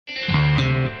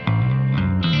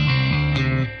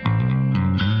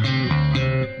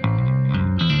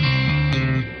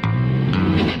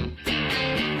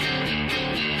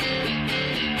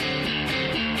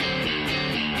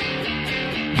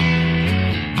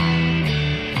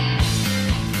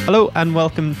Hello and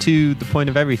welcome to The Point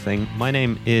of Everything. My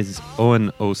name is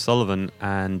Owen O'Sullivan,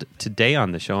 and today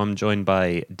on the show I'm joined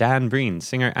by Dan Breen,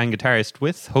 singer and guitarist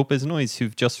with Hope Is Noise,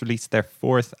 who've just released their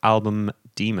fourth album,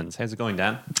 Demons. How's it going,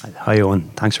 Dan? Hi Owen,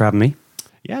 thanks for having me.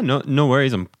 Yeah, no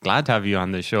worries. I'm glad to have you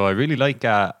on the show. I really like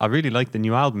the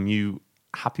new album. You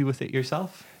happy with it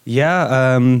yourself?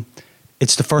 Yeah,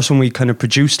 it's the first one we kind of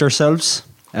produced ourselves.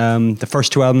 The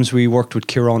first two albums we worked with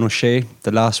Ciarán O'Shea.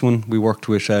 The last one we worked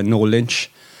with Noel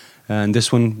Lynch. And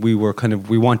this one we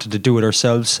wanted to do it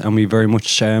ourselves, and we very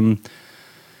much I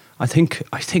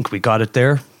think we got it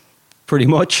there pretty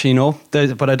much, you know.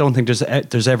 But I don't think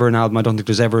there's ever an album. I don't think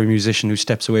there's ever a musician who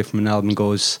steps away from an album and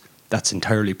goes, that's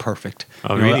entirely perfect.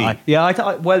 Oh, really? I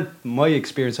thought, well, my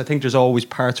experience, I think there's always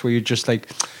parts where you're just like,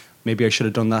 maybe I should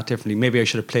have done that differently. Maybe I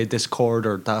should have played this chord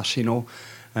or that, you know.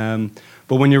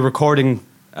 But when you're recording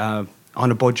on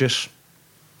a budget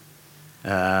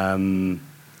and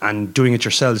doing it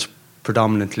yourselves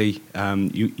predominantly,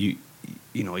 you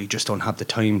just don't have the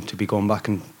time to be going back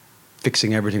and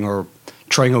fixing everything or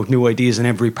trying out new ideas in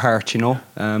every part, you know.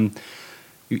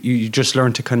 You just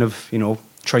learn to kind of, you know,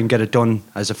 try and get it done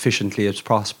as efficiently as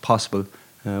possible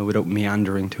without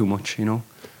meandering too much, you know.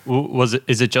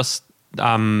 Is it just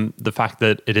the fact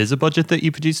that it is a budget that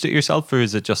you produced it yourself, or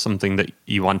is it just something that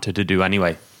you wanted to do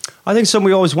anyway? I think something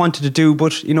we always wanted to do,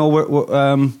 but, you know,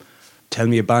 we're tell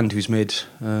me a band who's made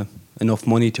enough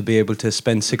money to be able to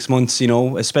spend 6 months, you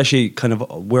know, especially kind of,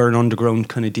 we're an underground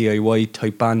kind of DIY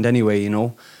type band anyway, you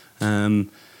know. And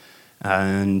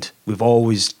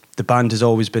the band has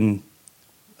always been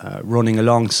running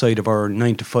alongside of our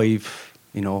 9 to 5,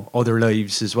 you know, other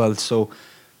lives as well. So,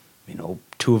 you know,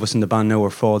 two of us in the band now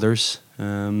are fathers.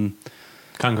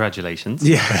 Congratulations.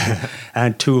 Yeah.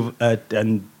 And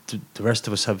the rest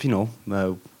of us have, you know,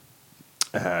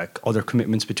 other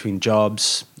commitments between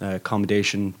jobs,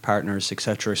 accommodation, partners,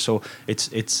 etc. So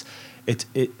it's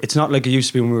not like it used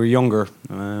to be when we were younger.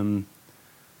 When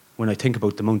I think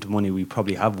about the amount of money we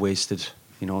probably have wasted,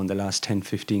 you know, in the last 10,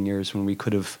 15 years, when we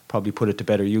could have probably put it to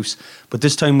better use. But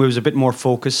this time we was a bit more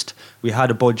focused. We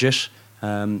had a budget.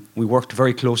 We worked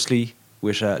very closely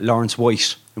with Lawrence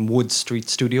White in Wood Street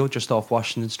Studio, just off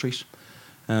Washington Street.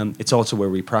 It's also where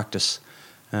we practice.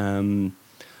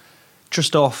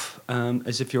 Just off,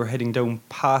 as if you're heading down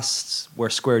past where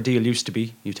Square Deal used to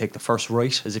be. You take the first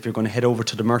right, as if you're going to head over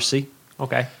to the Mercy.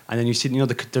 Okay. And then you see, you know,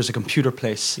 there's a computer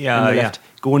place. Yeah, on the yeah. left.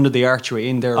 Go under the archway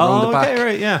in there, around the back. Okay,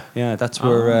 right, yeah. Yeah, that's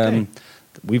where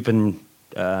we've been.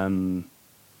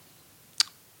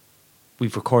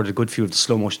 We've recorded a good few of the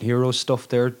Slow Motion Heroes stuff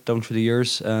there down through the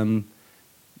years.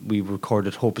 We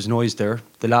recorded Hope Is Noise there.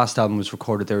 The last album was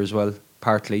recorded there as well,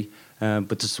 partly.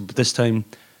 But this time,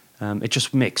 it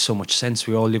just makes so much sense.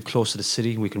 We all live close to the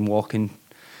city. We can walk in.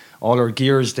 All our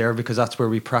gear is there because that's where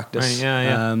we practice. Right,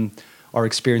 yeah. Our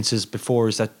experiences before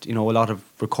is that, you know, a lot of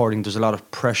recording, there's a lot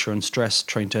of pressure and stress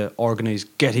trying to organise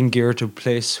getting gear to a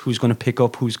place, who's going to pick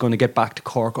up, who's going to get back to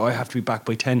Cork. I have to be back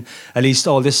by 10. At least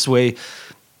all this way,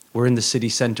 we're in the city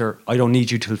centre. I don't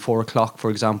need you till 4 o'clock, for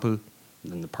example.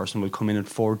 Then the person will come in at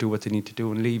 4, do what they need to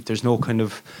do and leave. There's no kind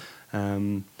of,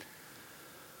 you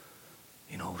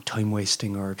know, time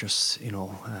wasting or just, you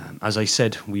know, as I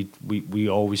said, we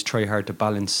always try hard to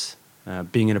balance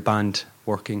being in a band,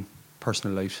 working,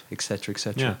 personal life, etc.,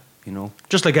 etc. Yeah. You know,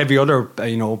 just like every other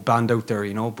you know, band out there,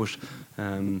 you know. But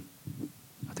I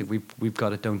think we've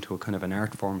got it down to a kind of an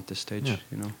art form at this stage. Yeah.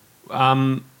 You know,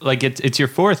 like it's your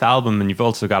fourth album, and you've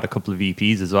also got a couple of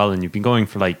EPs as well, and you've been going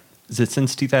for like, is it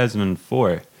since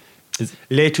 2004?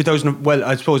 Late 2000. Well,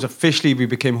 I suppose officially we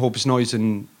became Hope Is Noise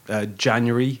in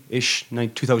January-ish,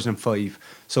 2005.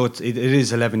 So it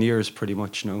is 11 years pretty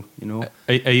much now, you know.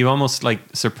 Are you almost like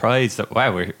surprised that,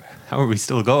 wow, how are we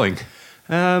still going?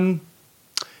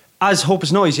 As Hope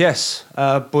Is Noise, yes.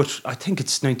 But I think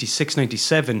it's 96,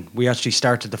 97. We actually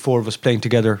started, the four of us playing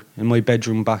together in my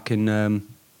bedroom back in out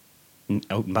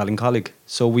in Ballincollig.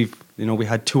 So we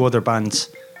had two other bands,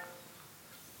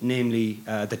 namely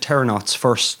the Terranauts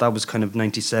first. That was kind of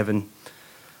 97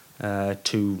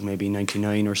 to maybe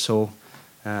 99 or so.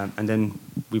 And then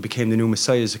we became the New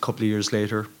Messiahs a couple of years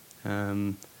later.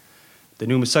 The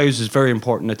New Messiahs was very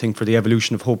important, I think, for the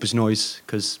evolution of Hope Is Noise,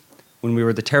 because when we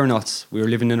were the Terranauts, we were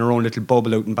living in our own little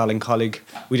bubble out in Ballincollig.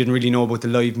 We didn't really know about the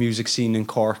live music scene in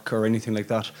Cork or anything like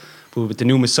that. But with the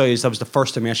New Messiahs, that was the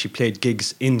first time we actually played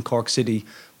gigs in Cork City.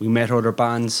 We met other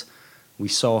bands. We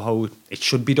saw how it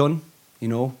should be done, you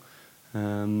know.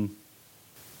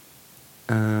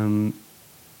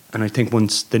 And I think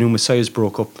once the New Messiahs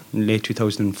broke up in late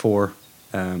 2004,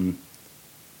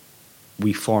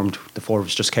 we formed, the four of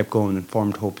us just kept going and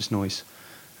formed Hope Is Noise.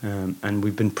 And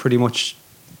we've been pretty much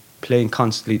playing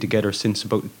constantly together since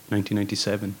about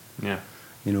 1997. Yeah.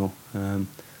 You know,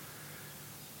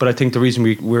 but I think the reason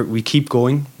we keep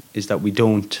going is that we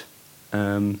don't.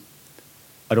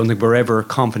 I don't think we're ever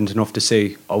confident enough to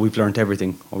say, "Oh, we've learned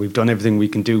everything, or we've done everything we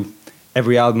can do."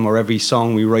 Every album or every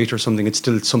song we write or something, it's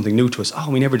still something new to us. Oh,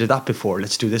 we never did that before.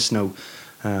 Let's do this now.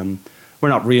 We're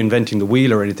not reinventing the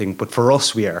wheel or anything, but for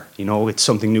us, we are. You know, it's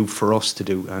something new for us to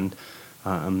do, and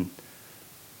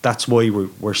that's why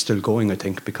we're still going. I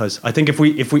think because I think if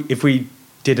we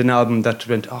did an album that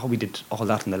went, oh, we did all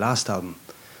that in the last album,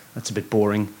 that's a bit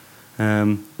boring.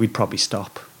 We'd probably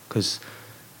stop because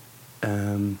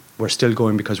we're still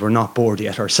going because we're not bored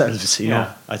yet ourselves. You know,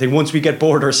 I think once we get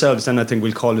bored ourselves, then I think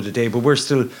we'll call it a day. But we're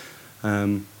still.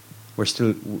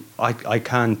 I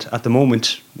can't at the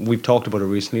moment. We've talked about it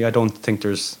recently. I don't think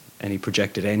there's any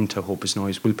projected end to Hope Is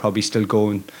Noise. We'll probably still go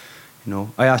and, you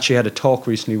know. I actually had a talk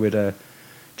recently with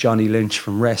Johnny Lynch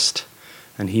from Rest,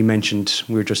 and he mentioned,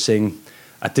 we were just saying,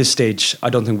 at this stage, I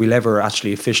don't think we'll ever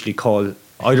actually officially call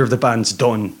either of the bands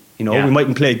done. You know, we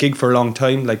mightn't play a gig for a long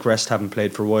time, like Rest haven't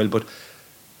played for a while, but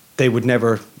they would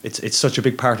never. It's such a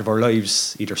big part of our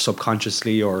lives, either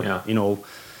subconsciously or you know.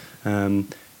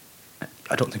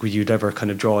 I don't think you'd ever kind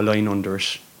of draw a line under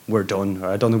it. We're done.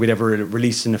 I don't think we'd ever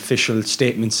release an official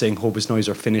statement saying Hope Is Noise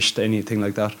are finished, anything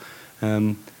like that.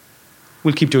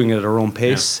 We'll keep doing it at our own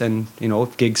pace, and you know,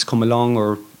 if gigs come along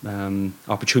or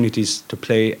opportunities to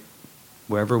play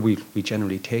wherever, we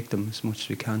generally take them as much as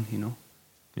we can. You know.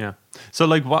 Yeah. So,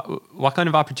 like, what kind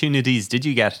of opportunities did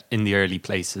you get in the early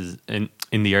places in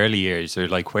the early years, or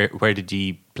like where did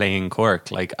you play in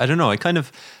Cork? Like, I don't know. I kind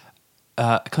of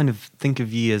think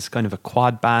of you as kind of a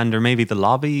quad band, or maybe the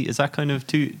Lobby. Is that kind of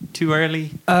too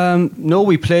early? No,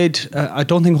 we played. I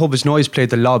don't think Hope Is Noise played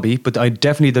the Lobby, but I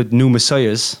definitely the New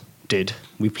Messiahs did.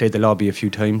 We played the Lobby a few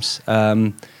times.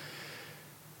 I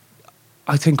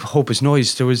think Hope Is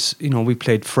Noise. There was, you know, we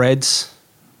played Fred's.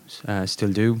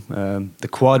 Still do. The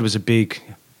Quad was a big.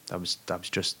 That was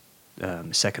just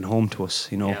second home to us.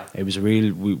 You know, it was a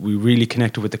real. We really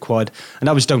connected with the Quad, and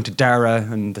that was down to Dara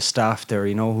and the staff there.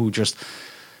 You know, who just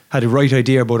had the right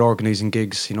idea about organising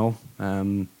gigs. You know,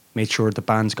 made sure the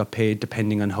bands got paid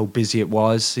depending on how busy it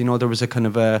was. You know, there was a kind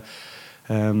of a.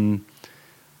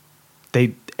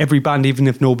 Every band, even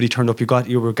if nobody turned up,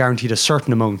 you were guaranteed a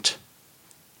certain amount.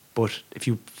 But if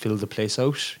you filled the place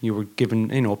out, you were given,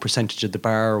 you know, a percentage of the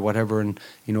bar or whatever, and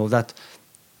you know that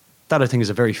I think is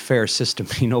a very fair system,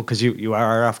 you know, because you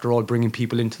are after all bringing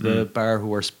people into the bar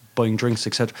who are buying drinks,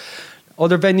 etc.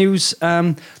 Other venues,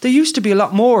 there used to be a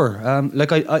lot more.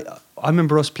 Like I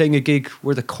remember us playing a gig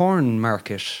where the Corn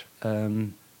Market,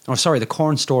 the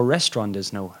Corn Store restaurant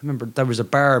is now. I remember there was a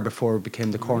bar before it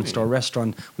became the Corn Store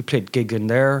restaurant. We played gig in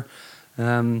there.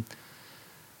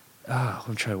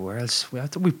 I'm trying where else.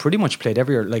 We pretty much played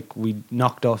everywhere. Like we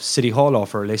knocked off City Hall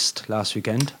off our list last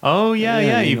weekend. Oh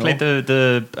yeah. You played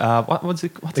the what was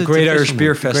it? What's the Great Irish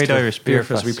Beer Festival. Great Irish Beer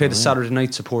Festival. We played the Saturday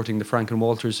night supporting the Frank and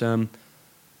Walters. Not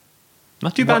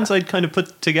two bands I'd kind of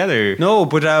put together. No,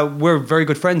 but we're very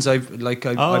good friends. I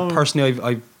personally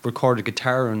I've recorded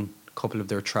guitar on a couple of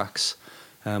their tracks.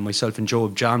 Myself and Joe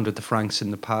have jammed with the Franks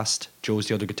in the past. Joe's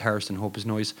the other guitarist in Hope Is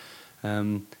Noise,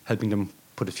 helping them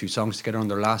put a few songs together on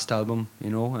their last album, you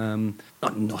know.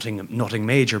 Nothing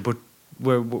major, but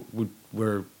we're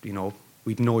you know,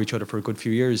 we'd know each other for a good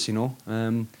few years, you know.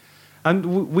 And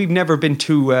we've never been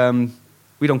too.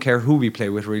 We don't care who we play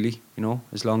with, really, you know,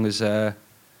 as long as they're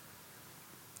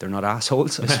not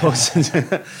assholes, I suppose.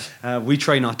 We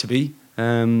try not to be.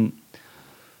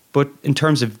 But in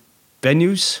terms of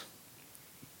venues,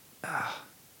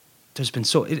 there's been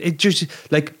it just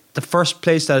like. The first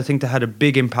place that I think that had a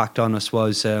big impact on us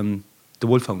was the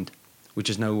Wolfhound, which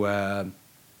is now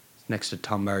next to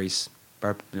Tom Barry's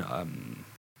bar.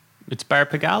 It's Bar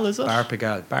Pagal, is it? Bar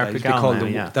Pagal.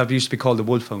 That used to be called the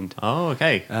Wolfhound. Oh,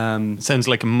 okay. Sounds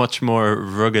like a much more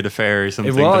rugged affair or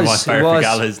something than what Bar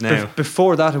Pagal is now.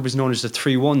 Before that, it was known as the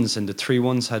Three Ones, and the Three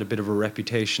Ones had a bit of a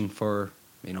reputation for,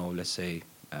 you know, let's say,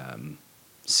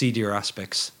 seedier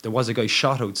aspects. There was a guy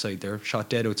shot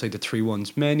dead outside the Three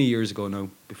Ones many years ago now,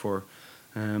 before.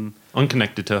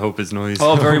 Unconnected to Hope Is Noise.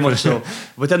 Oh, very much so.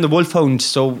 But then the Wolfhound,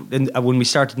 when we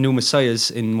started New Messiahs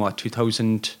in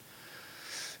 2002,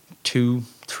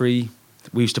 2003,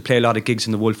 we used to play a lot of gigs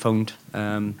in the Wolfhound.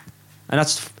 And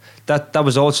that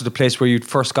was also the place where you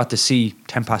first got to see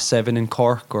 10 Past 7 in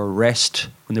Cork, or Rest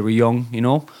when they were young, you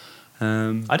know.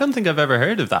 I don't think I've ever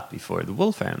heard of that before. The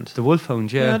Wolfhound. The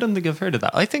Wolfhound, yeah. I don't think I've heard of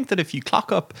that. I think that if you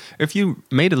clock up, if you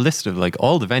made a list of like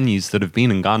all the venues that have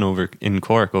been and gone over in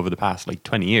Cork over the past like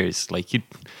 20 years, like you'd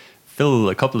fill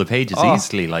a couple of pages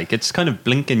easily. Like, it's kind of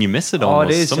blink and you miss it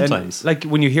almost it is. sometimes. And, like,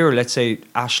 when you hear, let's say,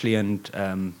 Ashley and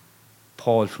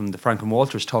Paul from the Franklin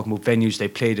Walters talking about venues they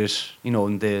played at,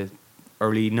 in the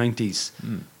early 90s,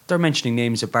 they're mentioning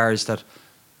names of bars that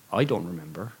I don't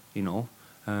remember,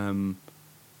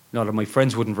 not that my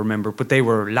friends wouldn't remember, but they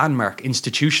were landmark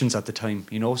institutions at the time,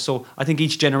 So I think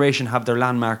each generation have their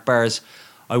landmark bars.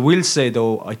 I will say,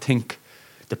 though, I think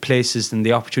the places and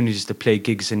the opportunities to play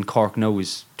gigs in Cork now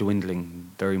is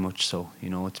dwindling very much so.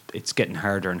 It's getting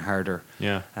harder and harder.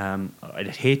 Yeah.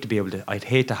 I'd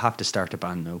hate to have to start a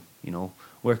band now.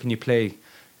 Where can you play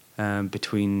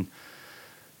between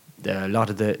a lot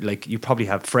of you probably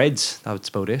have Fred's, that's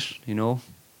about it,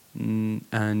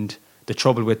 and the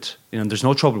trouble with, there's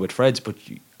no trouble with Fred's, but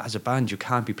as a band, you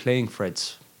can't be playing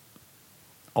Fred's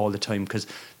all the time, because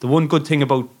the one good thing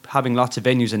about having lots of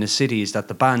venues in a city is that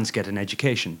the bands get an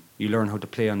education. You learn how to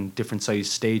play on different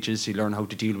sized stages, you learn how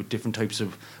to deal with different types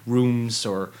of rooms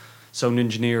or sound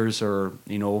engineers or,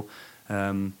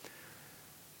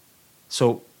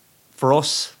 so for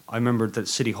us, I remember that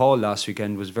City Hall last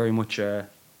weekend was very much an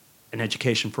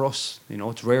education for us.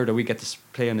 It's rare that we get to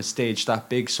play on a stage that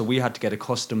big, so we had to get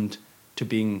accustomed to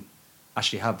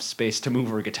actually have space to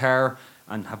move our guitar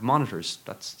and have monitors.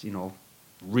 That's,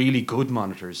 really good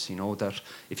monitors, that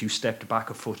if you stepped back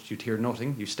a foot, you'd hear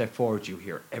nothing. You step forward, you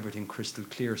hear everything crystal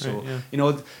clear. So, right,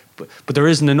 yeah. But there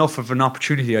isn't enough of an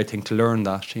opportunity, I think, to learn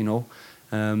that,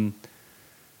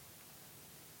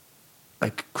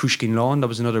 like Crushkin Lawn, that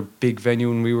was another big venue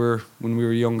when we were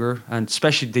younger, and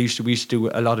especially we used to do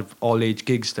a lot of all age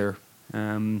gigs there,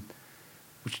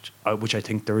 which I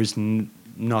think there is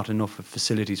not enough of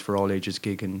facilities for all ages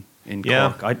gig in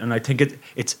Cork. I think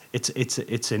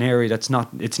it's an area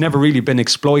it's never really been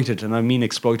exploited, and I mean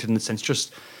exploited in the sense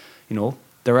just,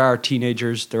 there are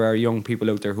teenagers, there are young people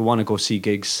out there who want to go see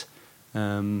gigs,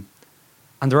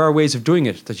 and there are ways of doing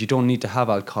it that you don't need to have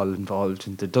alcohol involved,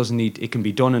 and it can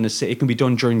be done it can be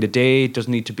done during the day. It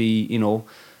doesn't need to be,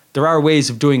 there are ways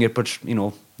of doing it, but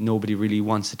nobody really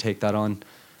wants to take that on.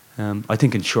 I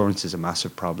think insurance is a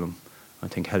massive problem. I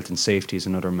think health and safety is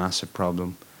another massive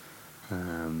problem,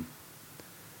 and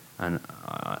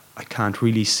I can't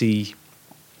really see,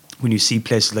 when you see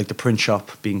places like the print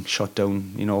shop being shut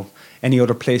down, any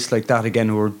other place like that again,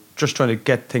 who are just trying to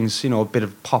get things, a bit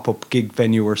of pop-up gig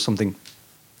venue or something,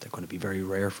 they're going to be very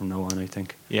rare from now on, I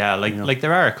think. Yeah, like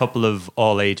there are a couple of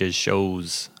all ages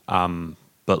shows,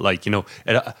 but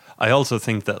I also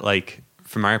think that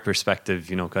from our perspective,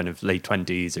 kind of late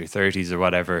 20s or 30s or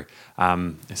whatever,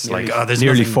 it's there's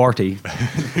nearly nothing, 40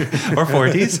 or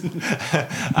 40s.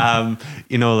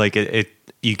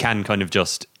 You can kind of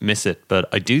just miss it. But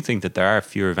I do think that there are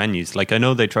fewer venues. Like, I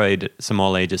know they tried some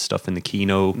all ages stuff in the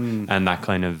Kino, and that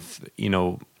kind of,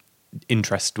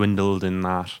 interest dwindled in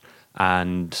that.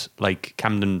 And like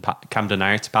Camden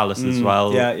Arts Palace as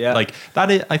well. Yeah. Like that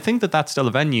is, I think that's still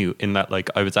a venue, in that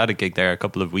I was at a gig there a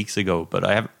couple of weeks ago, but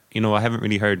I haven't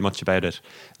really heard much about it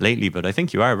lately. But I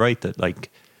think you are right that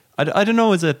I don't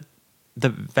know, is it the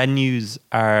venues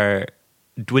are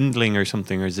dwindling or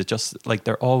something, or is it just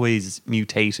they're always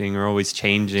mutating or always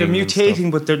changing? They're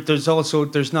mutating, but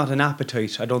there's not an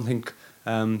appetite. I don't think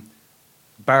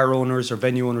bar owners or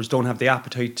venue owners don't have the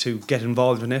appetite to get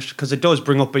involved in it, because it does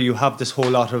bring up, you have this whole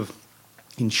lot of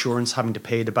insurance, having to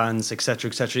pay the bands, etc.,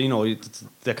 etc.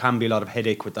 There can be a lot of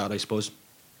headache with that, I suppose.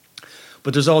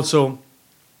 But there's also,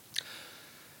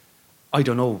 I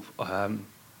don't know,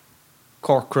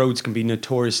 Cork crowds can be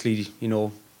notoriously,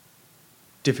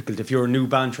 difficult. If you're a new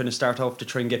band trying to start off, to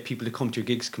try and get people to come to your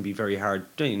gigs can be very hard,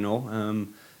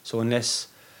 so unless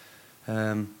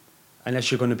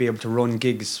you're going to be able to run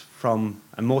gigs from,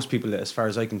 and most people, as far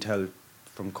as I can tell,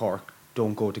 from Cork,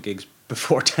 don't go to gigs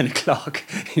before 10 o'clock.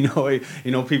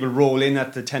 People roll in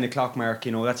at the 10 o'clock mark.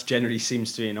 That's generally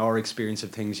seems to be in our experience of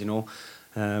things.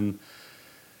 Even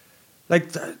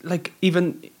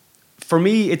for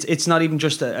me, it's not even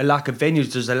just a lack of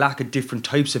venues. There's a lack of different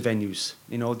types of venues.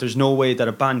 There's no way that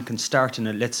a band can start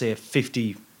in let's say a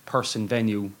 50-person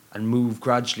venue and move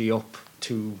gradually up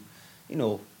to,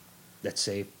 let's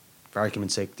say, for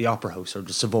argument's sake, the Opera House or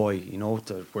the Savoy,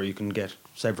 where you can get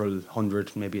several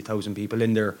hundred, maybe 1,000 people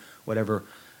in there, whatever.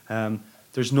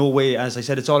 There's no way, as I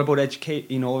said, it's all about educate.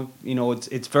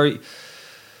 It's very,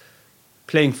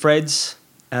 playing Fred's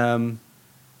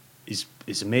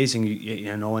is amazing,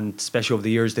 and especially over the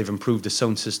years they've improved the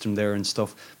sound system there and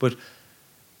stuff. But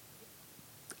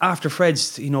after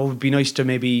Fred's, it would be nice to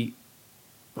maybe,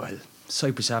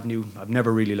 Cypress Avenue, I've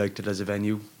never really liked it as a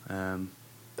venue.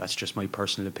 That's just my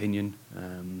personal opinion.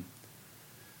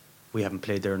 we haven't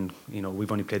played there, and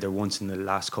we've only played there once in the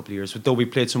last couple of years. But though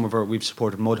we've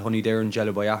supported Mudhoney there and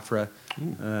Jello Biafra.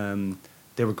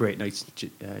 They were great nights.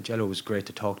 Jello was great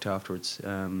to talk to afterwards.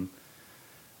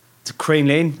 It's Crane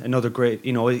Lane, another great.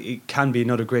 It can be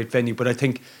another great venue, but I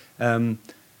think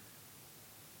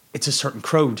it's a certain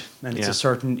crowd, and it's a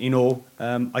certain.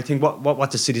 I think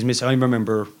what the city's missing. I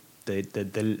remember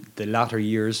the latter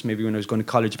years, maybe when I was going to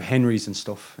college, of Henry's and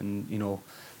stuff, and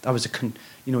that was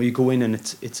you go in and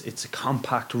it's a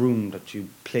compact room that you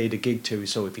play the gig to.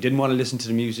 So if you didn't want to listen to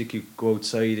the music, you go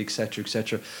outside, etc.,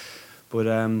 etc. But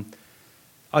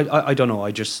I don't know.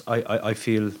 I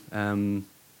feel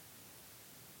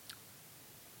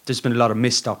there's been a lot of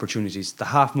missed opportunities. The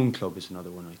Half Moon Club is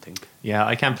another one, I think. Yeah,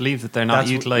 I can't believe that they're not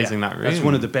utilising that room. That's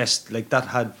one of the best. Like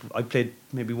I played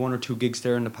maybe 1 or 2 gigs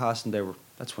there in the past, and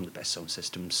that's one of the best sound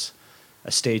systems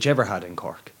a stage ever had in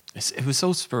Cork. It was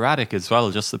so sporadic as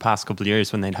well, just the past couple of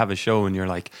years when they'd have a show and you're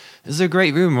like, this is a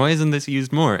great room, why isn't this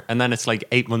used more? And then it's like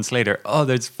 8 months later, oh,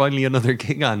 there's finally another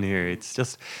gig on here. It's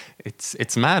just,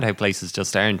 it's mad how places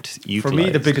just aren't utilised. For me,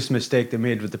 the biggest mistake they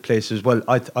made with the place is, well,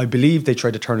 I believe they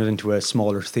tried to turn it into a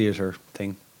smaller theatre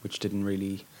thing, which didn't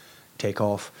really take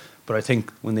off. But I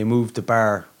think when they moved the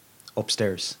bar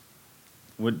upstairs,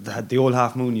 the old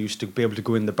Half Moon, you used to be able to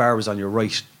go in, the bar was on your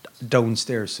right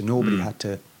downstairs, so nobody had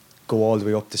to go all the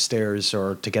way up the stairs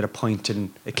or to get a pint,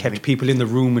 and it kept people in the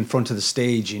room in front of the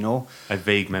stage, I have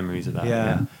vague memories of that.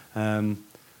 Yeah.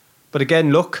 But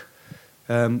again, look,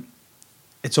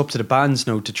 it's up to the bands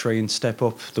now to try and step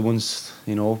up. The ones,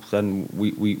 then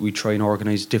we try and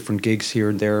organise different gigs here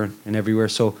and there and everywhere.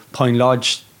 So Pine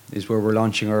Lodge is where we're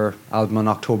launching our album on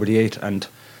October the 8th, and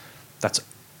that's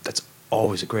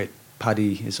always a great.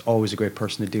 Paddy is always a great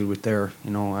person to deal with there,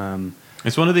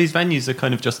 It's one of these venues that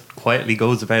kind of just quietly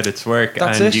goes about its work,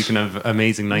 and you can have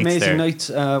amazing nights there. Amazing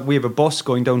nights. We have a bus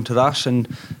going down to that, and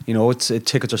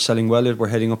tickets are selling well. We're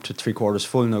heading up to 3/4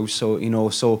 full now, so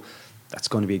that's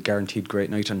going to be a guaranteed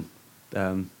great night, and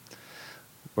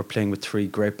we're playing with 3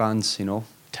 great bands.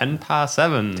 10 past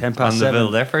 7 10 past on the 7.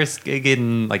 bill. Their first gig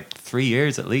in like 3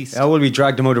 years at least. Yeah, well, we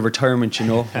dragged them out of retirement.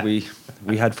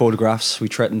 We had photographs. We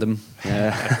threatened them.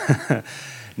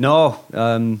 No.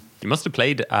 You must have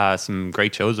played some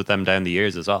great shows with them down the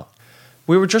years as well.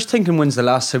 We were just thinking, when's the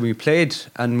last time we played?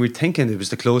 And we're thinking it was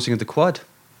the closing of the Quad.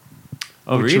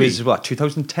 Oh, which really? Which was,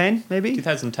 2010 maybe?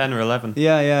 2010 or 11.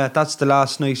 Yeah, that's the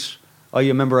last night. I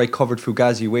remember I covered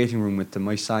Fugazi Waiting Room with them.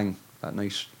 I sang that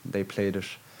night. They played it.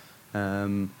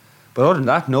 But other than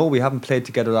that, no, we haven't played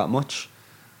together that much.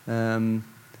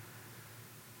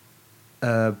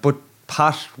 But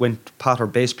Pat, our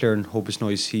bass player in Hopeless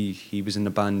Noise, he was in the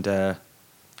band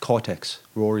Cortex.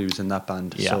 Rory was in that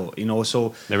band. Yeah.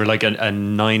 So they were like a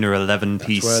 9 or 11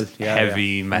 piece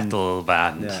heavy metal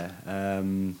band. Yeah.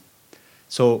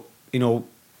 So even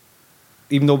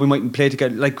though we mightn't play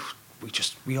together, like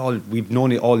we've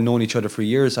known each other for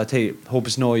years. I tell you,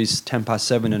 Hopeless Noise, 10 past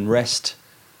 7, and Rest.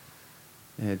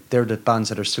 They're the bands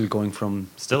that are still going from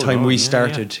the time we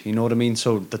started. You know what I mean?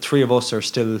 So the 3 of us are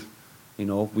still.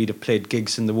 We'd have played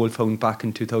gigs in the Wolfhound back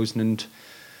in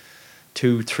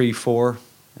 2002, 3, 4,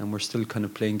 and we're still kind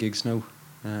of playing gigs now.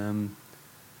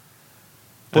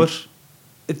 But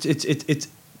it's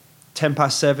 10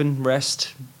 past 7,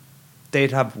 Rest.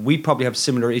 We'd probably have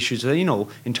similar issues,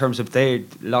 in terms of a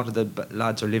lot of the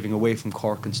lads are living away from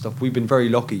Cork and stuff. We've been very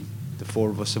lucky. The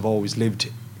 4 of us have always lived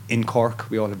in Cork.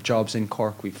 We all have jobs in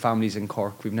Cork. We've families in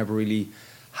Cork. We've never really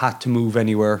had to move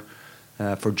anywhere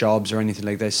for jobs or anything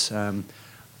like this, and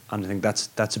I think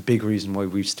that's a big reason why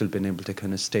we've still been able to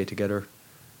kind of stay together.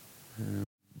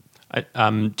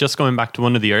 Just going back to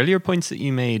one of the earlier points that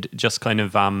you made, just kind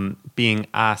of being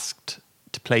asked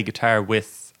to play guitar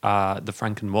with the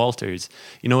Franken Walters.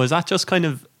 Is that just kind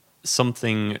of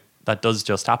something that does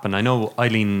just happen? I know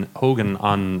Eileen Hogan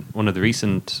on one of the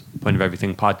recent Point of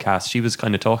Everything podcasts, she was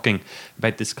kind of talking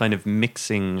about this kind of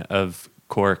mixing of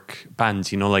Cork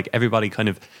bands, like everybody kind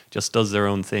of just does their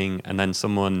own thing, and then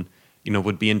someone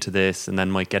would be into this and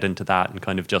then might get into that and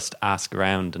kind of just ask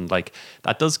around, and like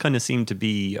that does kind of seem to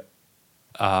be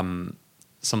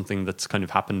something that's kind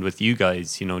of happened with you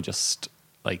guys, just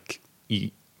like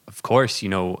of course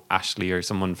Ashley or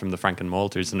someone from the Franken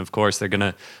Walters, and of course they're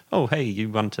gonna, oh hey, you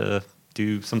want to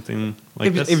do something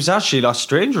like this? It was actually a lot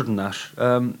stranger than that.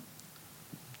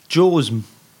 Joe's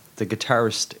the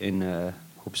guitarist in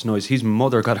Hopeless Noise. His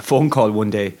mother got a phone call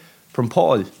one day from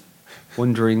Paul,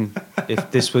 wondering if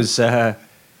this was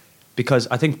because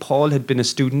I think Paul had been a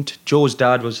student. Joe's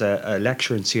dad was a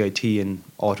lecturer in CIT in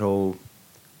automobile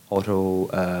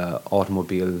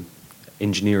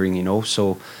engineering,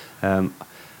 So, and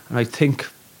I think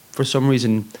for some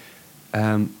reason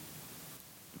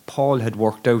Paul had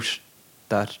worked out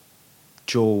that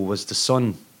Joe was the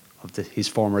son of his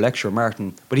former lecturer,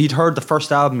 Martin. But he'd heard the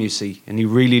first album, you see, and he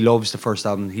really loves the first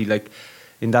album. He like,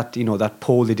 in that, that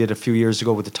poll they did a few years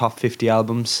ago with the top 50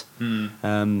 albums,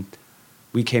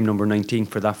 we came number 19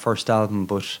 for that first album.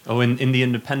 But in the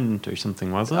Independent or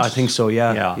something, was it? I think so,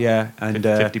 yeah. And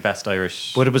 50 best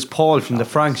Irish. But it was Paul from the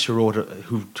Franks who wrote it,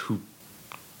 who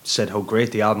said how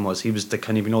great the album was. He was the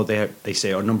kind of, they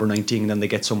say, number 19, and then they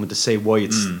get someone to say why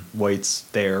it's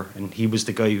there, and he was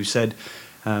the guy who said.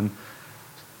 I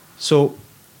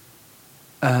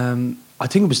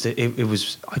think it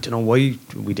was I don't know why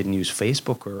we didn't use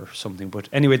Facebook or something, but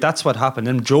anyway, that's what happened.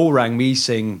 And Joe rang me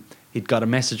saying he'd got a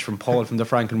message from Paul from the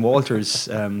Frank and Walters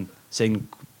saying,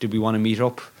 did we want to meet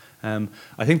up?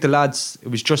 I think the lads, it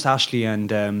was just Ashley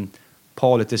and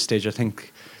Paul at this stage. I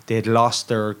think they had lost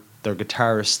their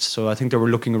guitarist, so I think they were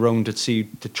looking around to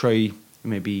try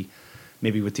maybe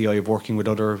with the eye of working with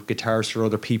other guitarists or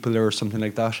other people or something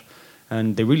like that.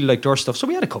 And they really liked our stuff, so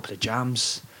we had a couple of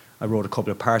jams. I wrote a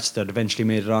couple of parts that eventually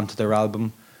made it onto their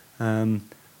album.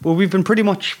 But we've been pretty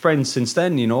much friends since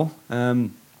then,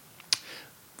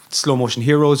 Slow Motion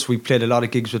Heroes, we played a lot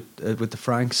of gigs with the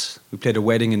Franks. We played a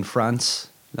wedding in France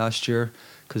last year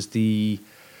because the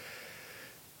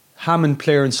Hammond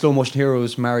player in Slow Motion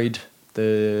Heroes married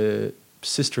the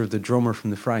sister of the drummer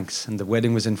from the Franks, and the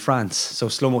wedding was in France. So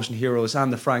Slow Motion Heroes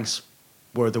and the Franks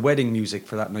were the wedding music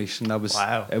for that night, and that was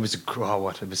it was a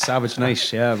savage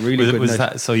night. Yeah, really good night.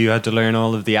 That, so you had to learn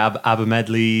all of the ABBA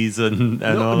medleys and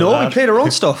all of that? No, we played our own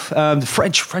stuff. The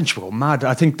French were mad.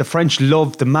 I think the French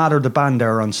loved the madder the band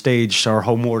are on stage, or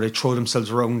how more they throw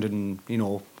themselves around and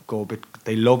go a bit.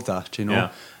 They love that, Yeah.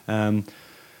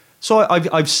 So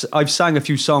I've sang a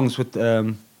few songs with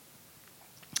the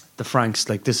Franks.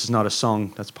 Like This Is Not a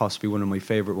Song. That's possibly one of my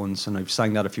favourite ones, and I've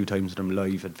sang that a few times with them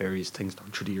live at various things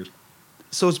through the years.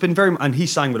 So it's been and he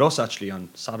sang with us actually on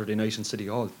Saturday night in City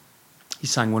Hall. He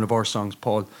sang one of our songs,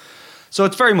 Paul. So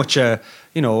it's very much a,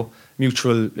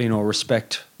 mutual,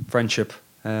 respect, friendship.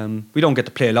 We don't get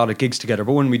to play a lot of gigs together,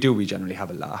 but when we do, we generally have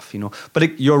a laugh,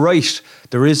 But you're right,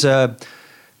 there is a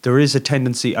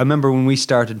tendency. I remember when we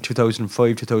started in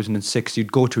 2005, 2006,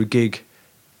 you'd go to a gig,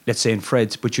 let's say in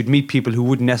Fred's, but you'd meet people who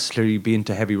wouldn't necessarily be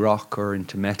into heavy rock or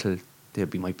into metal. They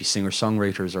might be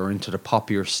singer-songwriters or into the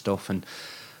poppier stuff,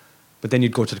 but then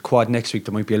you'd go to the Quad next week,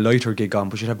 there might be a lighter gig on,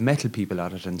 but you'd have metal people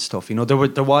at it and stuff.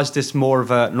 There was this more of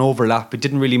an overlap. It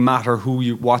didn't really matter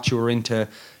what you were into.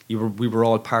 We were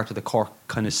all part of the Cork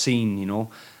kind of scene,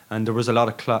 and there was a lot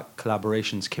of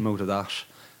collaborations came out of that.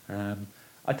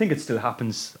 I think it still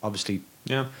happens, obviously.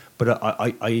 Yeah. But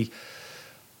I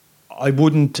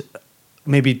wouldn't.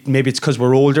 Maybe it's because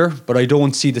we're older, but I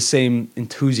don't see the same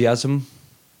enthusiasm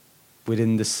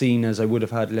within the scene as I would have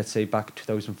had, let's say, back in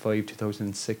 2005,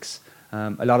 2006.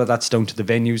 A lot of that's down to the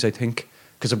venues, I think,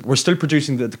 because we're still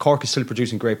producing. The Cork is still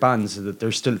producing great bands.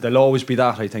 There'll always be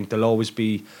that. I think there'll always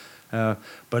be,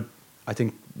 but I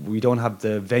think we don't have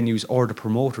the venues or the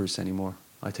promoters anymore.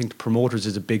 I think the promoters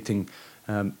is a big thing.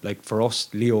 Like for us,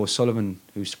 Leo O'Sullivan,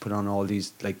 who used to put on all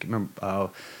these, like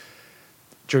remember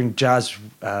during Jazz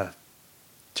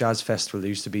Festival, there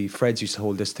used to be Fred's used to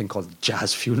hold this thing called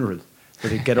Jazz Funeral, where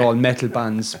they'd get all metal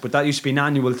bands, but that used to be an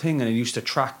annual thing, and it used to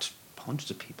attract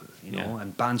hundreds of people,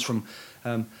 and bands from.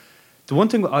 The one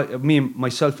thing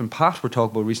myself and Pat were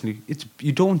talking about recently,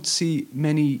 you don't see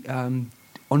many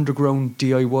underground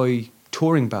DIY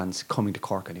touring bands coming to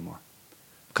Cork anymore,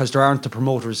 because there aren't the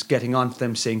promoters getting onto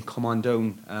them saying, "Come on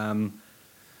down."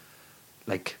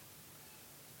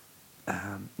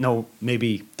 No,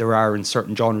 maybe there are in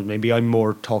certain genres. Maybe I'm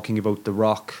more talking about the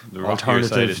rock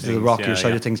alternative, the rockier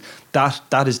side of things.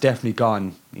 That is definitely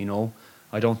gone.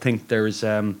 I don't think there's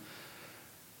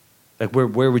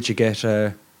where would you get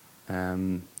if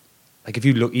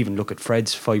you look at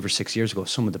Fred's 5 or 6 years ago,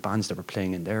 some of the bands that were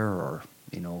playing in there, or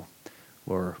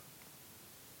were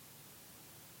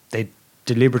they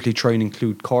deliberately try and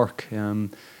include Cork.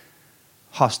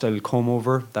 Hostile Come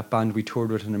Over, that band we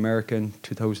toured with in America in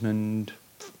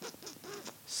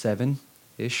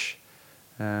 2007-ish.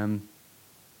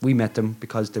 We met them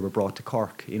because they were brought to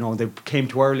Cork. They came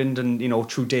to Ireland and,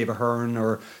 through Dave Ahern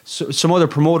or some other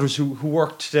promoters who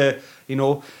worked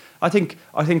I think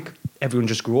everyone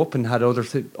just grew up and had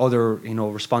other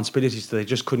responsibilities that they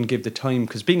just couldn't give the time,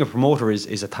 because being a promoter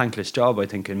is a thankless job, I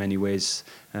think, in many ways.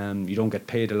 You don't get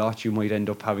paid a lot. You might end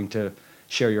up having to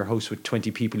share your house with 20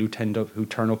 people who turn up,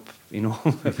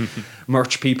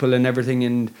 merch people and everything,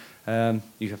 and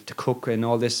you have to cook and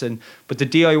all this. But the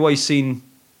DIY scene,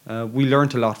 we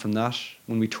learnt a lot from that.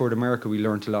 When we toured America, we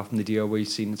learnt a lot from the DIY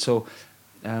scene. So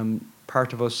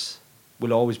part of us,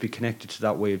 will always be connected to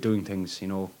that way of doing things. You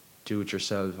know, do it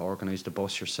yourself, organise the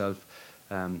bus yourself,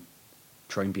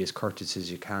 try and be as courteous as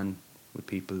you can with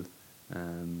people,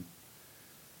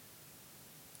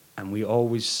 and we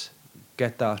always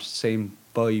get that same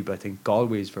vibe. I think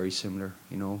Galway is very similar.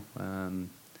 You know,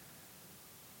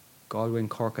 Galway and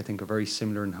Cork, I think, are very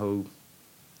similar in how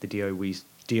the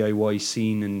DIY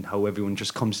scene and how everyone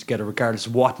just comes together regardless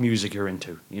of what music you're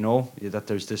into, you know, that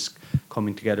there's this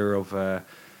coming together of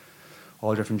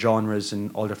all different genres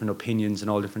and all different opinions and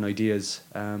all different ideas.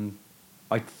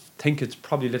 I think it's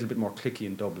probably a little bit more cliquey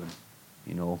in Dublin,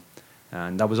 you know,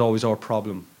 and that was always our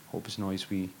problem. Hope is Noise.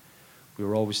 We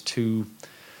were always too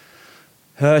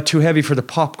heavy for the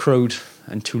pop crowd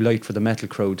and too light for the metal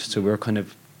crowd, so we were kind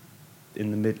of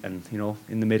in the mid, and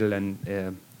in the middle, and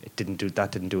it didn't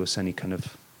do us any kind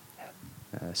of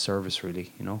service,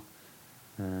 really, you know.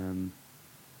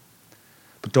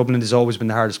 But Dublin has always been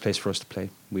the hardest place for us to play.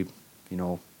 We've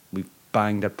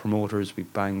banged at promoters,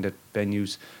 we've banged at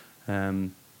venues,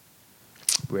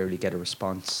 rarely get a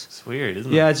response. It's weird,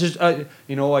 isn't it? Yeah, it's just I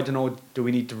don't know. Do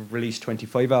we need to release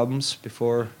 25 albums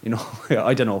before?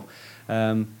 I don't know.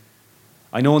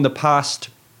 I know in the past,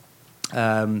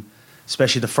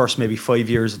 especially the first maybe 5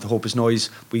 years of the Hope is Noise,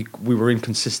 we were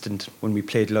inconsistent when we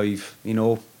played live. You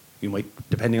know, you might,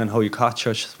 depending on how you catch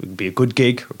us, it could be a good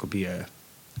gig, or it could be an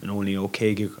only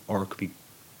okay gig, or it could be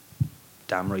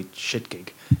damn right shit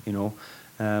gig. You know,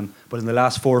 but in the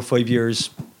last 4 or 5 years,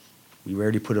 we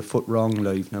rarely put a foot wrong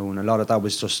live now, and a lot of that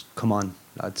was just, come on,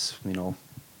 lads. You know,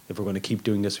 if we're going to keep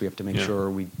doing this, we have to make sure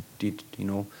we did. You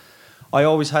know, I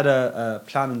always had a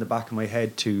plan in the back of my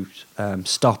head to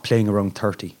stop playing around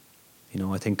 30. You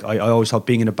know, I think I always thought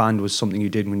being in a band was something you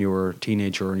did when you were a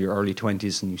teenager or in your early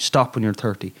 20s, and you stop when you're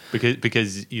 30.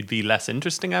 Because you'd be less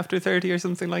interesting after 30 or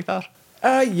something like that?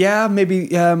 Yeah, maybe.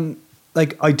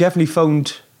 Like, I definitely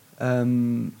found,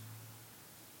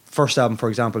 first album, for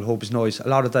example, Hope is Noise, a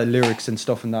lot of the lyrics and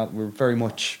stuff in that were very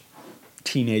much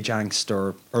teenage angst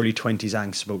or early 20s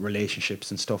angst about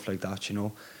relationships and stuff like that, you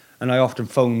know. And I often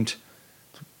found,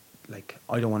 like,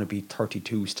 I don't want to be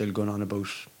 32 still going on about,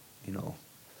 you know,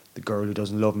 the girl who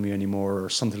doesn't love me anymore or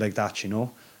something like that, you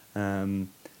know. And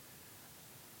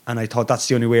I thought that's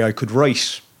the only way I could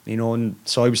write, you know. And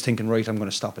so I was thinking, right, I'm going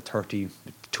to stop at 30.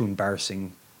 Too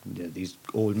embarrassing, these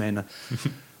old men.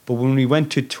 But when we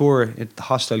went to tour at the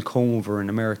Hostile Comb over in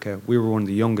America, we were one of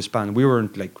the youngest bands. We were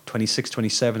like 26,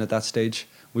 27 at that stage.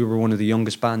 We were one of the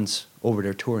youngest bands over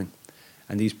there touring.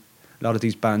 And a lot of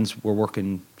these bands were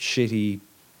working shitty,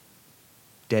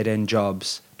 dead-end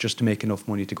jobs just to make enough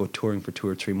money to go touring for 2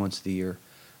 or 3 months of the year.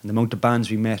 And the amount of bands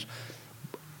we met,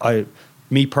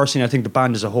 me personally, I think the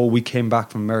band as a whole, we came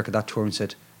back from America that tour and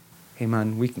said, hey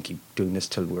man, we can keep doing this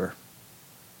till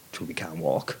we can't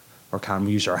walk or can't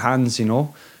use our hands, you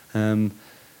know.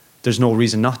 There's no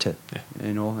reason not to,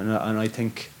 you know. And I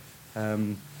think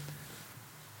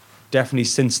definitely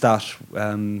since that,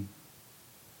 and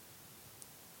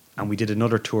we did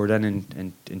another tour then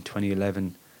in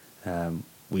 2011.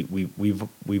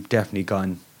 We've definitely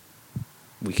gone,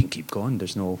 we can keep going.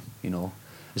 There's no, you know,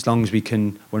 as long as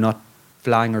we're not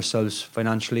flying ourselves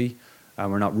financially,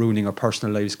 and we're not ruining our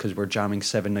personal lives because we're jamming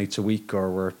 7 nights a week or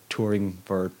we're touring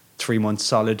for 3 months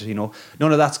solid, you know.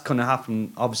 None of that's going to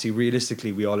happen. Obviously,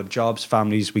 realistically, we all have jobs,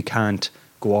 families. We can't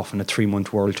go off on a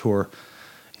 3-month world tour,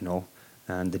 you know.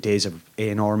 And the days of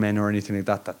A&R men or anything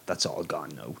like that's all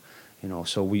gone now. You know,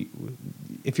 so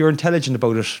if you're intelligent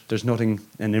about it, there's nothing,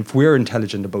 and if we're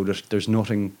intelligent about it, there's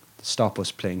nothing to stop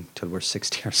us playing till we're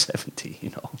 60 or 70,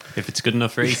 you know. If it's good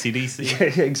enough for AC/DC.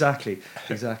 Yeah, exactly.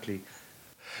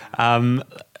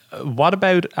 What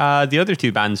about the other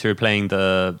 2 bands who are playing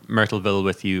the Myrtleville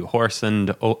with you, Horse and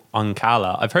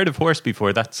Onkalo? I've heard of Horse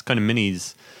before. That's kind of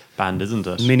Minnie's band, isn't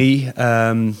it? Minnie.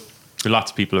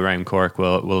 Lots of people around Cork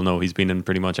will know he's been in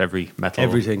pretty much every metal.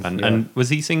 Everything. And, yeah. and was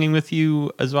he singing with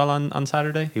you as well on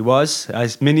Saturday? He was.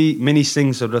 As Minnie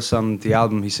sings with us on the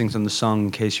album. He sings on the song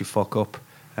In Case You Fuck Up.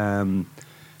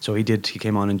 So he did. He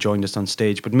came on and joined us on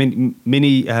stage. But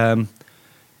Minnie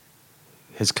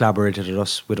has collaborated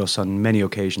with us on many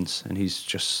occasions, and he's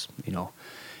just, you know,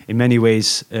 in many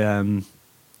ways,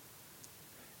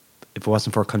 if it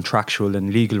wasn't for contractual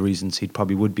and legal reasons, he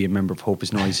probably would be a member of Hope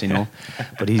is Noise, you know.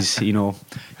 But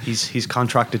he's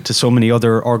contracted to so many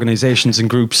other organisations and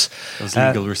groups. Those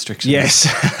legal restrictions. Yes.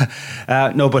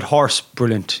 No, but Horse,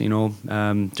 brilliant, you know.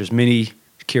 There's Minnie,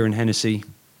 Kieran Hennessy,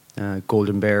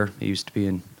 Golden Bear. He used to be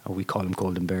in, we call him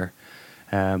Golden Bear.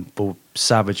 But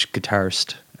savage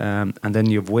guitarist. And then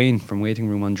you have Wayne from Waiting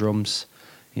Room on drums,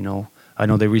 you know. I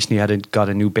know they recently got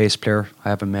a new bass player. I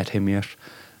haven't met him yet.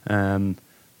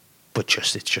 but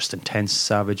it's just intense,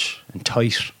 savage, and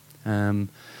tight. Then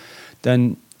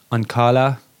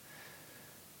Onkalo,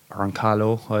 or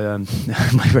Onkalo.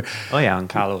 Oh yeah,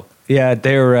 Onkalo. Yeah,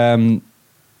 they're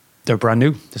brand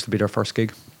new. This will be their first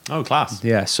gig. Oh, class.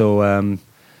 Yeah, so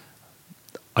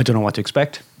I don't know what to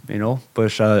expect,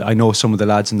 but I know some of the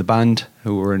lads in the band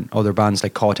who were in other bands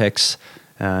like Cortex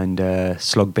and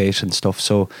Slugbait and stuff.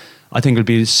 So I think it'll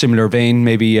be a similar vein,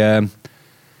 maybe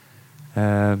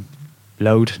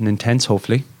loud and intense,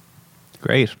 hopefully.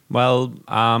 Great. Well,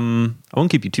 I won't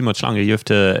keep you too much longer. You have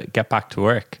to get back to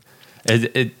work.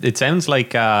 It sounds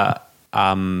like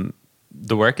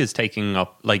the work is taking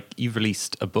up, like you've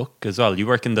released a book as well. You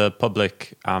work in the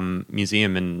public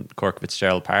museum in Cork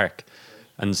Fitzgerald Park.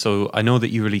 And so I know that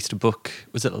you released a book,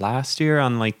 was it last year,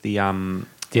 on like the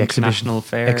international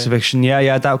fair? Exhibition,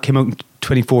 yeah, that came out in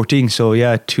 2014. So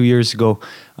yeah, 2 years ago.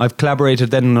 I've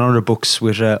collaborated then on other books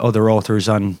with other authors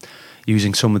on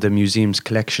using some of the museum's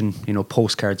collection,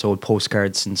 postcards, old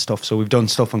postcards and stuff. So we've done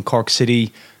stuff on Cork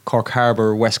City, Cork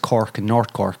Harbour, West Cork and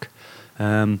North Cork.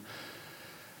 Yeah,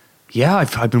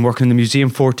 I've been working in the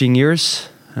museum 14 years.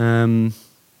 Is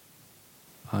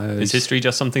history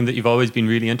just something that you've always been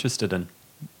really interested in?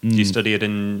 Do you study it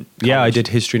in college? Yeah, I did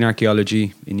history and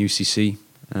archaeology in UCC.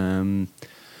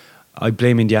 I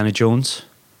blame Indiana Jones,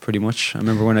 pretty much. I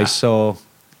remember when I saw,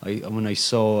 I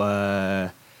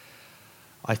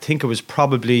think it was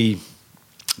probably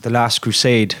The Last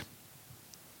Crusade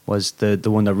was the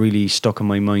one that really stuck in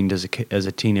my mind as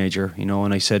a teenager,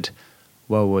 and I said,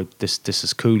 wow, this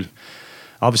is cool.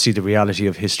 Obviously, the reality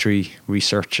of history,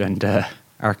 research and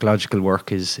archaeological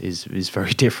work is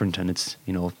very different, and it's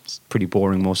pretty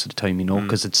boring most of the time,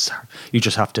 because you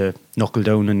just have to knuckle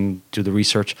down and do the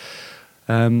research.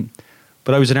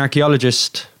 But I was an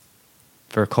archaeologist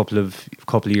for a couple of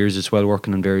years as well,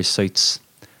 working on various sites,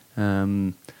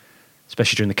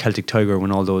 especially during the Celtic Tiger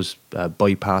when all those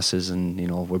bypasses and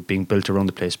were being built around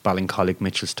the place. Ballincollig,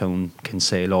 Mitchelstown,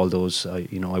 Kinsale, all those.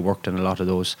 I worked on a lot of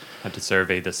those. Had to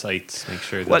survey the sites, make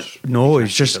sure that. Well, no,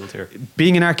 it's just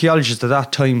being an archaeologist at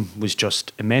that time was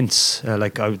just immense.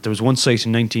 There was one site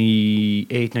in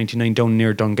 98, 99 down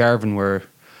near Dungarvan where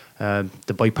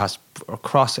the bypass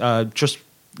across just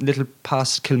little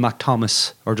past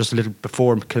Kilmacthomas, or just a little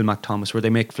before Kilmacthomas, where they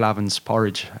make Flavin's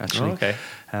porridge. Actually, okay.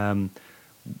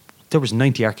 There was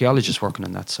 90 archaeologists working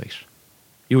on that site.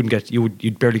 You'd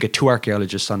barely get 2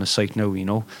 archaeologists on a site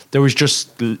now. There was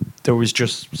just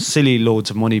silly loads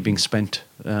of money being spent.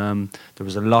 There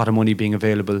was a lot of money being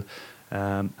available,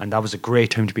 and that was a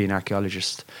great time to be an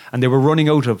archaeologist. And they were running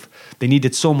out of. They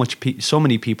needed so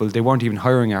many people. They weren't even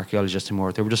hiring archaeologists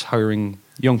anymore. They were just hiring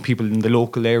young people in the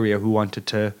local area who wanted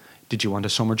to. Did you want a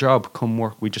summer job? Come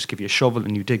work. We just give you a shovel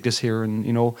and you dig this here. And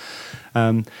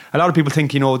a lot of people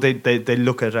think they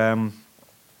look at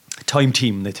Time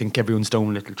Team. They think everyone's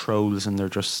down little trolls and they're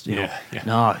just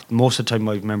Nah. Most of the time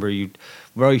I remember we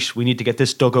need to get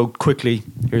this dug out quickly.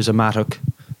 Here's a mattock.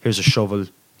 Here's a shovel.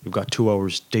 You've got 2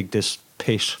 hours. Dig this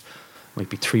pit. Might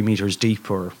be 3 meters deep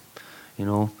or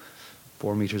 4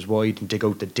 meters wide, and dig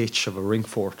out the ditch of a ring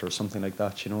fort or something like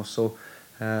that. So.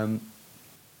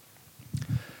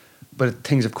 But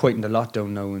things have quietened a lot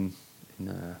down now in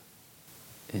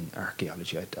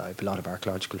archaeology. I have a lot of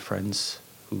archaeological friends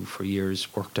who for years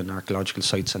worked on archaeological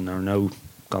sites and are now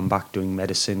gone back doing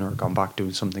medicine or gone back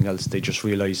doing something else. They just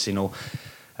realise,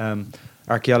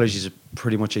 archaeology is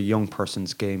pretty much a young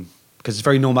person's game because it's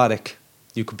very nomadic.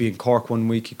 You could be in Cork one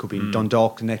week, you could be in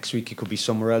Dundalk the next week, you could be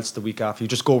somewhere else the week after. You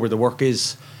just go where the work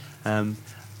is.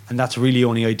 And that's really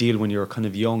only ideal when you're kind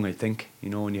of young, I think,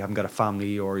 and you haven't got a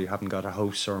family or you haven't got a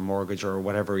house or a mortgage or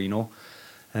whatever,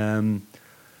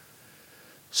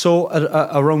 So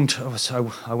I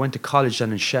went to college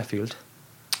then in Sheffield.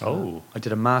 Oh. I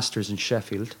did a master's in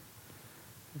Sheffield.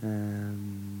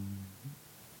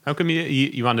 How come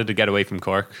you wanted to get away from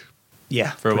Cork?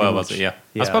 Yeah. For a while, was it? Yeah.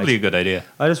 That's probably a good idea.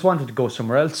 I just wanted to go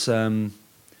somewhere else. And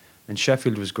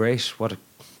Sheffield was great. What a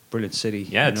brilliant city.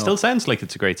 Yeah, it still sounds like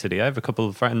it's a great city. I have a couple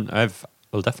of friends.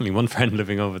 Definitely one friend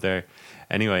living over there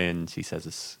anyway, and she says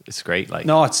it's great.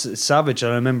 No, it's savage.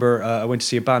 And I remember I went to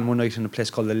see a band one night in a place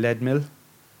called the Lead Mill,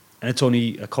 and it's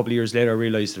only a couple of years later I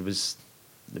realised it was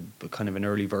kind of an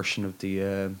early version of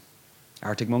the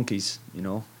Arctic Monkeys.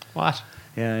 What?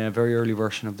 Yeah, very early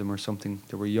version of them or something.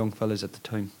 They were young fellas at the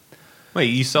time. Wait,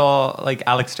 you saw like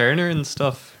Alex Turner and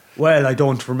stuff? Well, I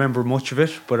don't remember much of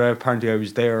it, but apparently I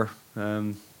was there.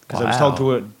 Because I was talking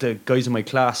to the guys in my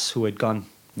class who we'd gone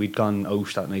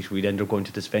out that night. We'd ended up going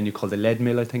to this venue called the Lead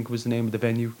Mill, I think was the name of the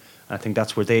venue. And I think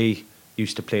that's where they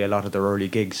used to play a lot of their early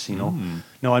gigs, Now,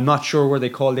 I'm not sure where they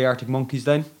called the Arctic Monkeys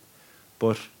then,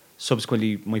 but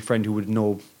subsequently my friend who would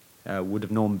know would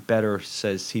have known better,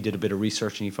 says he did a bit of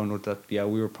research and he found out that,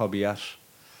 we were probably at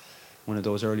one of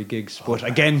those early gigs. But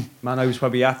again, man, I was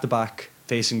probably at the back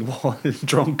facing the wall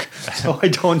drunk. So I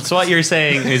don't... So what you're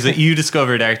saying is that you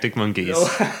discovered Arctic Monkeys.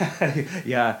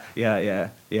 Yeah.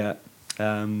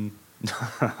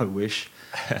 I wish.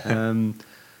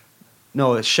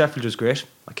 No, Sheffield was great.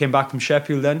 I came back from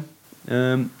Sheffield then.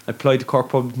 I applied to Cork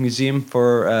Public Museum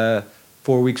for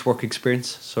 4 weeks work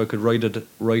experience, so I could write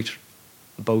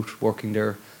about working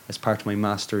there as part of my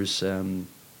master's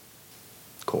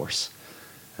course.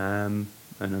 And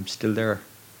I'm still there.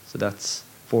 So that's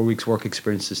 4 weeks work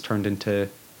experience has turned into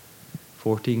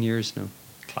 14 years now.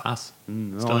 Class.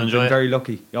 Still enjoy it? Very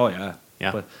lucky. Oh, yeah.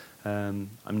 But I'm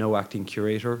now acting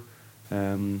curator.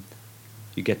 You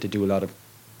get to do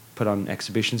put on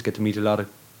exhibitions, get to meet a lot of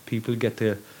people, get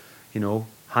to,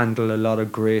 handle a lot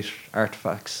of great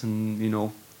artifacts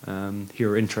and,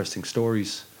 hear interesting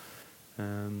stories.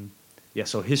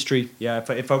 So history. Yeah,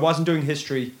 if I wasn't doing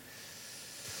history,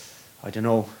 I don't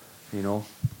know,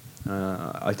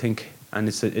 I think, and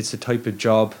it's a type of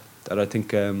job that I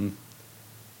think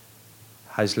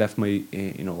has left me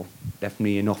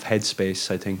enough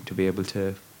headspace, I think, to be able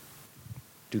to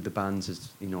do the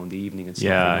bands in the evening and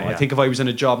stuff. I think if I was in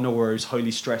a job now where I was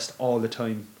highly stressed all the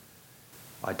time,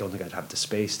 I don't think I'd have the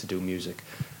space to do music.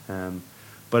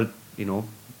 But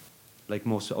like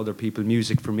most other people,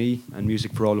 music for me and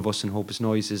music for all of us in Hope is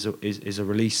Noise is a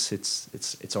release.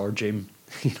 It's our gym.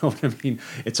 You know what I mean?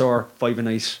 It's our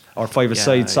five-a-night or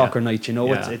five-a-side soccer night.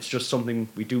 It's just something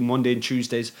we do Monday and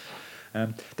Tuesdays.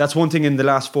 That's one thing in the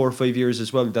last 4 or 5 years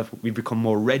as well, that we've become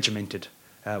more regimented.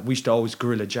 We used to always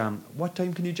guerrilla jam. What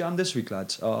time can you jam this week,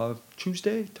 lads?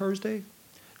 Tuesday, Thursday?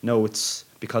 No, it's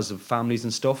because of families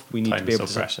and stuff. We need to be able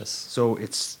to. Precious. So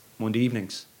it's Monday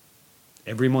evenings,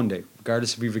 every Monday,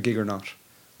 regardless if we have a gig or not.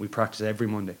 We practice every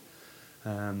Monday.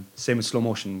 Same with Slow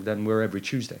Motion. Then we're every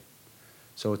Tuesday.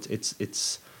 So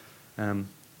it's.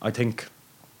 I think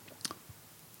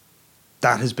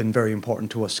that has been very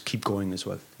important to us. Keep going as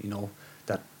well.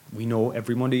 That we know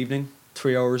every Monday evening,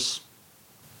 3 hours.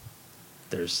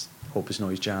 There's Hope is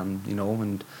Noise Jam,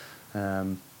 and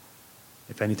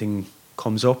if anything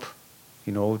comes up,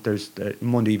 there's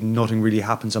Monday evening. Nothing really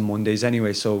happens on Mondays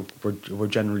anyway, so we're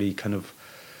generally kind of.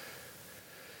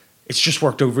 It's just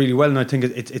worked out really well, and I think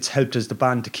it's helped us, the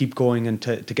band, to keep going and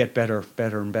to get better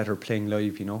and better playing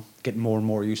live. Getting more and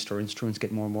more used to our instruments,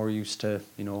 getting more and more used to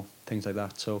things like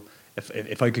that. So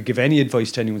if I could give any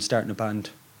advice to anyone starting a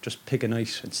band, just pick a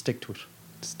night and stick to it.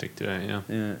 Stick to it, yeah.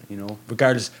 Yeah,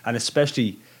 regardless, and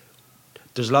especially,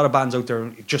 there's a lot of bands out there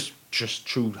just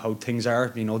through how things are.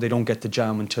 They don't get to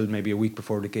jam until maybe a week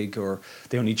before the gig, or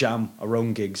they only jam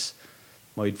around gigs.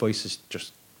 My advice is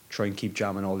just try and keep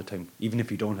jamming all the time, even if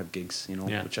you don't have gigs.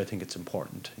 Which I think it's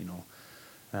important.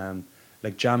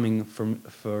 Like jamming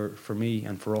for me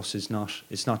and for us it's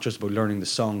not just about learning the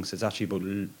songs. It's actually about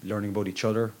learning about each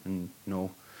other and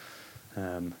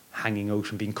hanging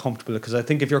out and being comfortable. Because I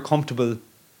think if you're comfortable,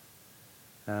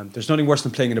 there's nothing worse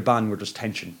than playing in a band where there's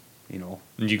tension. And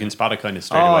you can spot it kind of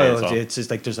straight away as well. It's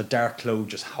just like there's a dark cloud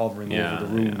just hovering over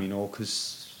the room,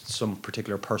 because some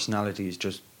particular personality is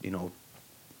just,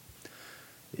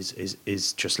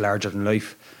 is just larger than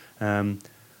life.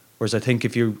 Whereas I think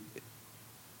if you're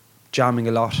jamming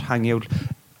a lot, hanging out,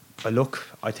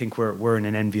 I think we're in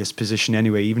an envious position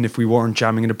anyway. Even if we weren't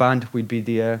jamming in a band, we'd be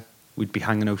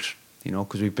hanging out,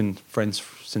 because we've been friends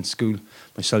since school.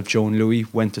 Myself, Joe and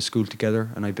Louis went to school together,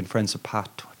 and I've been friends with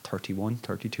Pat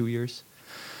 32 years.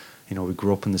 We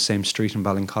grew up on the same street in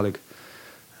Ballincollig.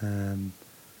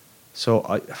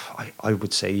 So I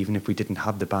would say even if we didn't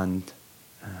have the band,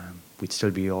 we'd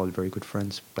still be all very good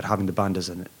friends. But having the band is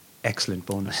an excellent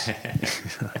bonus.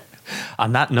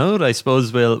 On that note, I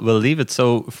suppose we'll leave it.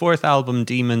 So, fourth album,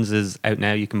 Demons, is out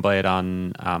now. You can buy it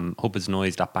on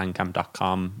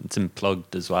hopeisnoise.bandcamp.com. It's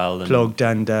plugged as well. Plugged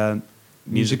and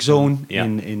Music Zone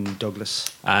in Douglas.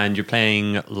 And you're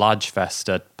playing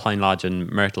Lodgefest at Pine Lodge in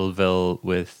Myrtleville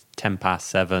with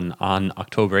 7:10 on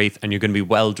October 8th. And you're going to be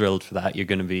well drilled for that. You're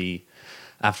going to be,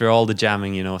 after all the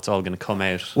jamming, it's all going to come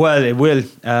out. Well, it will.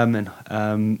 The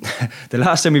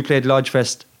last time we played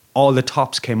Lodgefest, all the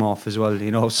tops came off as well,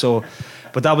 so,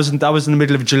 but that was in the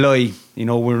middle of July, when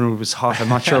it was hot. I'm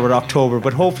not sure about October,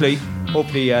 but hopefully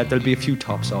there'll be a few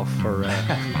tops off for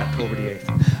October the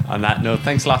 8th. On that note,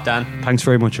 thanks a lot, Dan. Thanks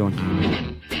very much, Owen.